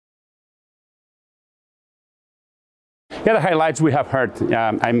Yeah, the highlights we have heard.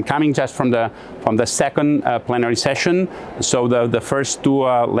 I'm coming just from the second plenary session. So the first two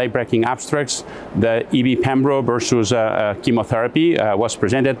late-breaking abstracts, the EV-Pembro versus chemotherapy was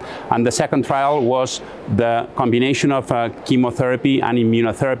presented, and the second trial was the combination of chemotherapy and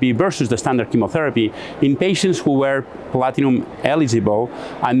immunotherapy versus the standard chemotherapy in patients who were platinum eligible,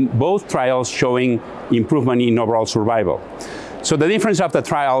 and both trials showing improvement in overall survival. So the difference of the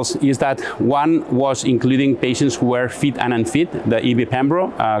trials is that one was including patients who were fit and unfit, the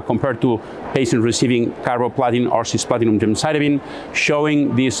EV-Pembro, compared to patients receiving carboplatin or cisplatin gemcitabine,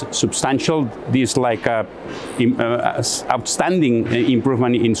 showing this substantial, outstanding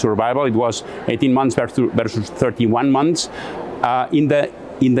improvement in survival. It was 18 months versus 31 months. In the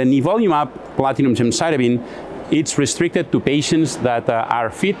Nivolumab platinum gemcitabine, it's restricted to patients that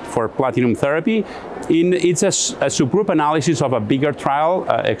are fit for platinum therapy. It's a subgroup analysis of a bigger trial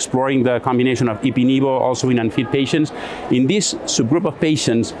exploring the combination of Ipi-Nivo also in unfit patients. In this subgroup of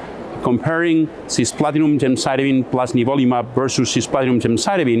patients, comparing cisplatin gemcitabine plus Nivolumab versus cisplatin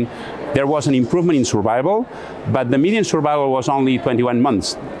gemcitabine, there was an improvement in survival, but the median survival was only 21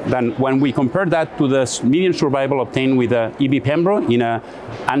 months. Then when we compare that to the median survival obtained with the EV-Pembro in a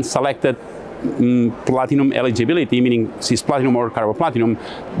unselected platinum eligibility, meaning cisplatinum or carboplatinum,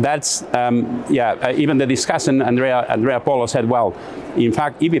 that's, even the discussant, Andrea Polo, said, well, in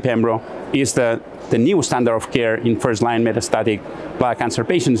fact, EV-Pembro is the new standard of care in first-line metastatic bladder cancer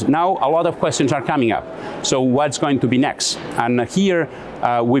patients. Now, a lot of questions are coming up. So what's going to be next? And here,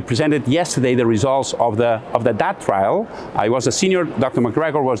 we presented yesterday the results of the DAT trial. I was a senior, Dr.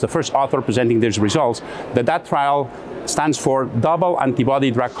 McGregor was the first author presenting these results. The DAT trial stands for double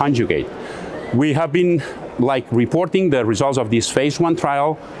antibody drug conjugate. We have been reporting the results of this phase I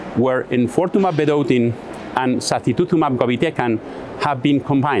trial where Enfortumab vedotin and Sacituzumab govitecan have been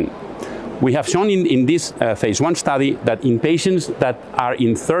combined. We have shown in this phase I study that in patients that are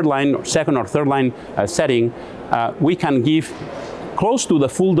in third line or second or third line setting, we can give close to the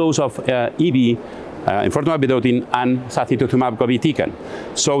full dose of EV, Enfortumab vedotin and Sacituzumab govitecan.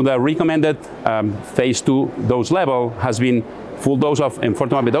 So the recommended phase II dose level has been full dose of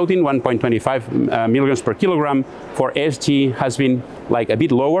Enfortumab vedotin, 1.25 milligrams per kilogram. For SG has been a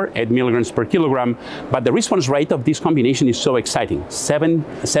bit lower, 8 milligrams per kilogram. But the response rate of this combination is so exciting,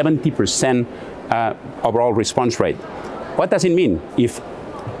 70% overall response rate. What does it mean? If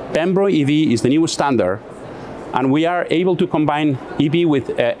Pembro EV is the new standard, and we are able to combine EV with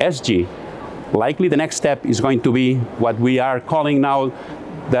SG, likely the next step is going to be what we are calling now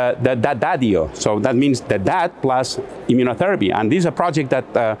the DADIO. So that means the DAD plus immunotherapy. And this is a project that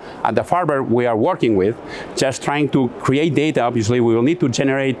at the Farber we are working with, just trying to create data. Obviously, we will need to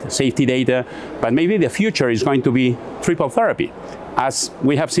generate safety data, but maybe the future is going to be triple therapy, as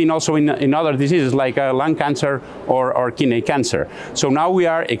we have seen also in other diseases like lung cancer or kidney cancer. So now we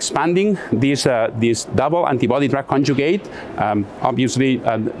are expanding this double antibody drug conjugate. Obviously,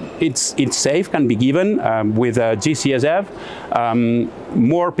 it's safe, can be given with GCSF.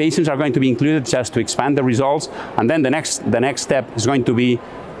 More patients are going to be included just to expand the results. And then the next step is going to be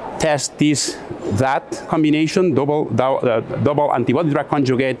test that combination, double antibody drug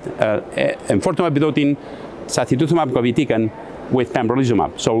conjugate, Enfortumab vedotin, Sacituzumab govitecan, with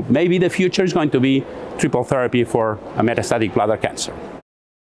Pembrolizumab. So maybe the future is going to be triple therapy for a metastatic bladder cancer.